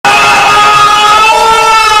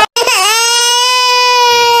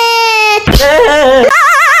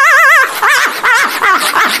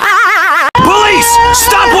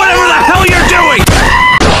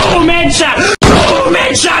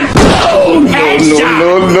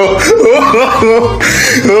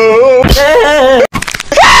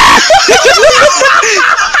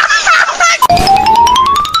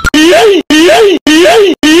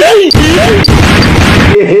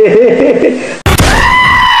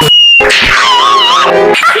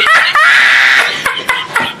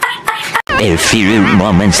A few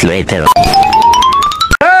moments later.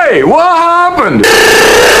 Hey, what happened?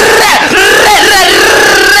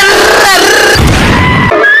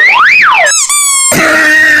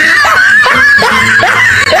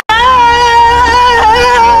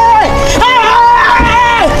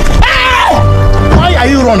 Why are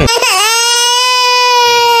you running?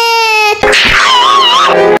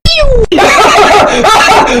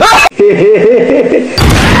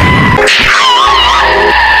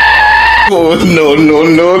 Oh,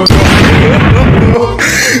 no.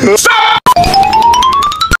 Stop!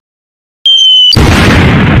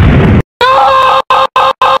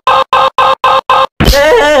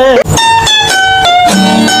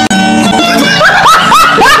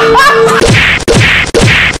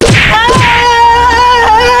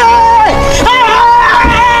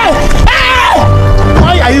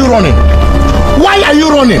 Why are you running? Why are you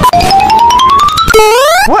running?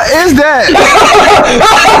 What is that? Go.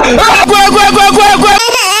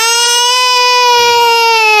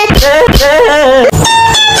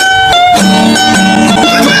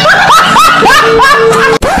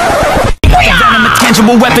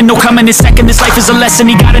 Tangible weapon, no coming in second. This life is a lesson.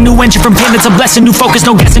 He got a new engine from pain, it's a blessing. New focus,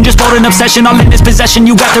 no guessing, just bold and obsession. All in his possession,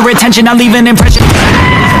 you got their attention. I leave an impression.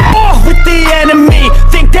 Oh, with the enemy,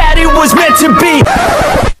 think that it was meant to be.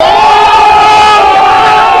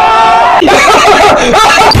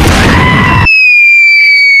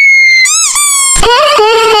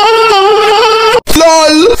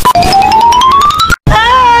 LOL.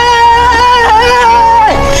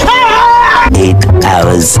 8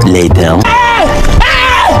 hours later.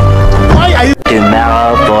 Why are you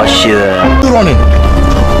Tomorrow for sure. running?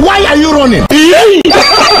 Why are you running?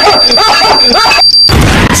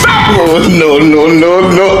 Oh, no.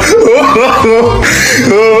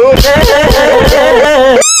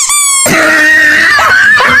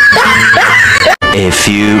 A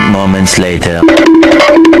few moments later.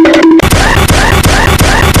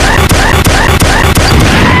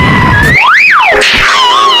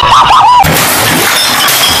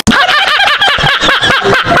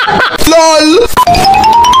 LOL.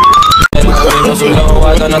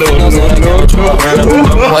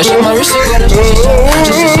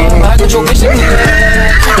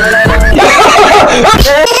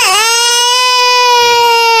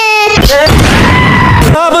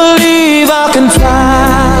 I believe I can fly.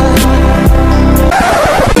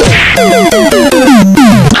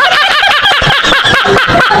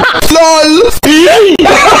 LOL.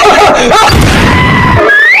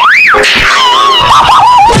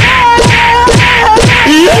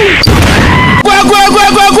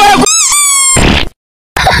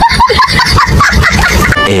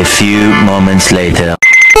 A few moments later.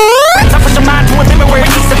 Tough as your mind to a limit where it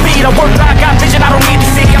needs to be. I work, I got vision, I don't need to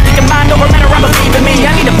see. I'm thinking mind over matter, I believe in me.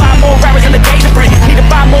 I need to find more hours in the day to breathe. Need to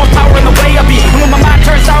find more power in the way I be. And when my mind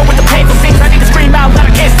turns out with the painful things, I need to scream out loud,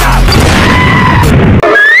 I can't stop.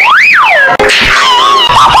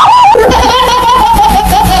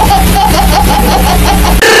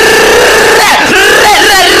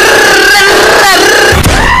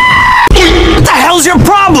 What the hell's your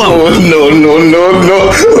problem? Oh, no.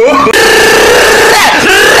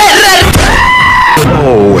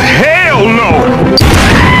 Oh, hell no!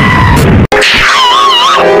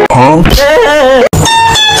 Huh?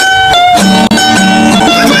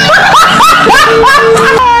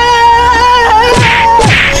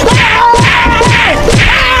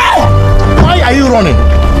 Why are you running?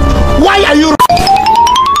 Why are you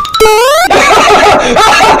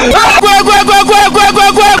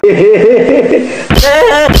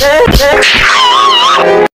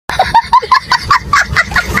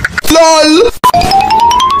LOL.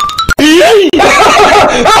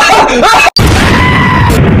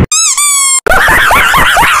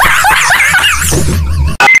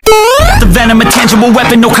 The venom, a tangible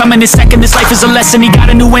weapon, no coming in second. This life is a lesson. He got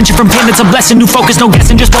a new engine from pain, it's a blessing. New focus, no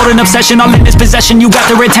guessing, just bold and obsession. All in his possession, you got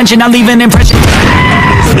their attention. I leave an impression.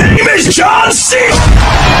 His name is John C.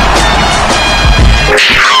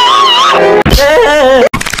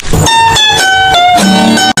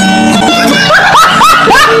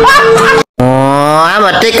 I'm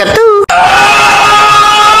a ticker too.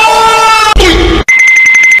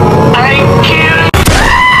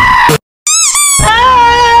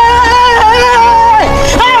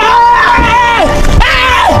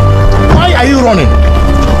 Why are you running?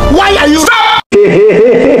 Why are you?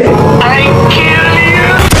 I kill you.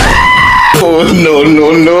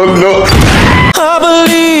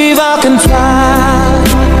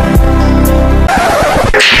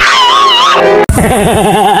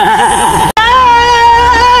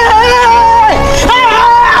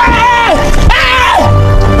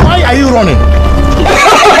 you running?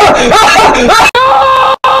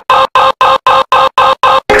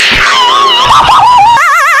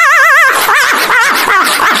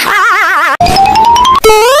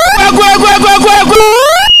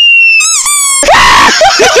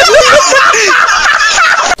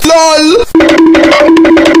 LOL.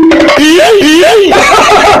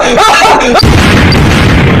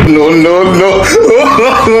 No, no, no.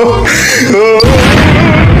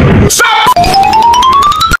 Stop!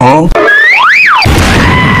 Huh?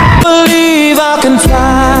 Believe I can fly.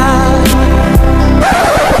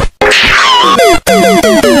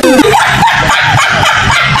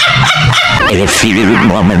 A few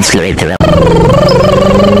moments later.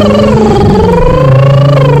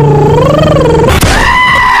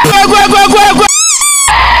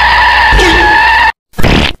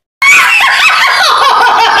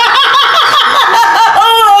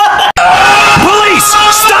 Police!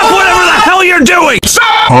 Stop whatever the hell you're doing! Stop!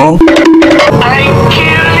 Huh?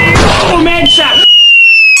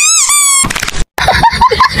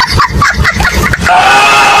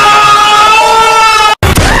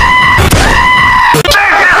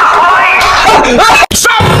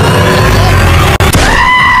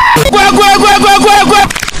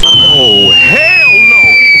 Oh, hell no!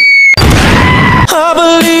 I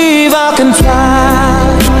believe I can fly.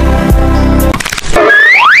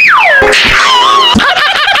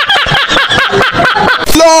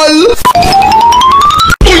 LOL.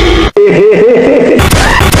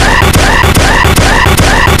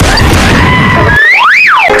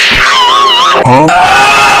 Huh?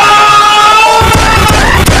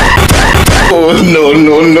 Oh, no,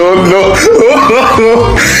 no, no, no.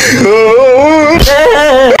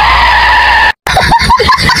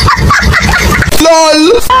 LOL.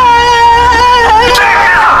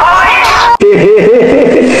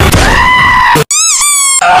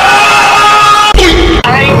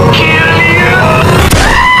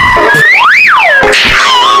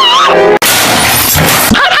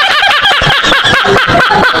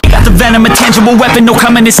 Got the venom, a tangible weapon, no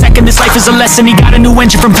coming in second. This life is a lesson. He got a new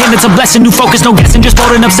engine from pain, it's a blessing. New focus, no guessing, just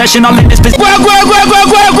bold an obsession. All in this business.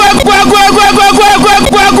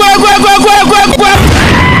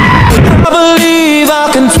 I believe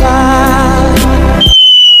I can fly.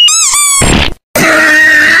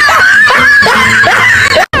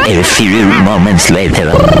 A few moments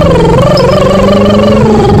later.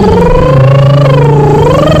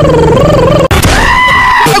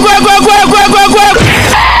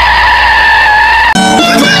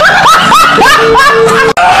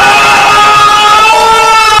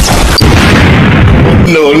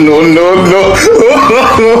 No, no, no, no.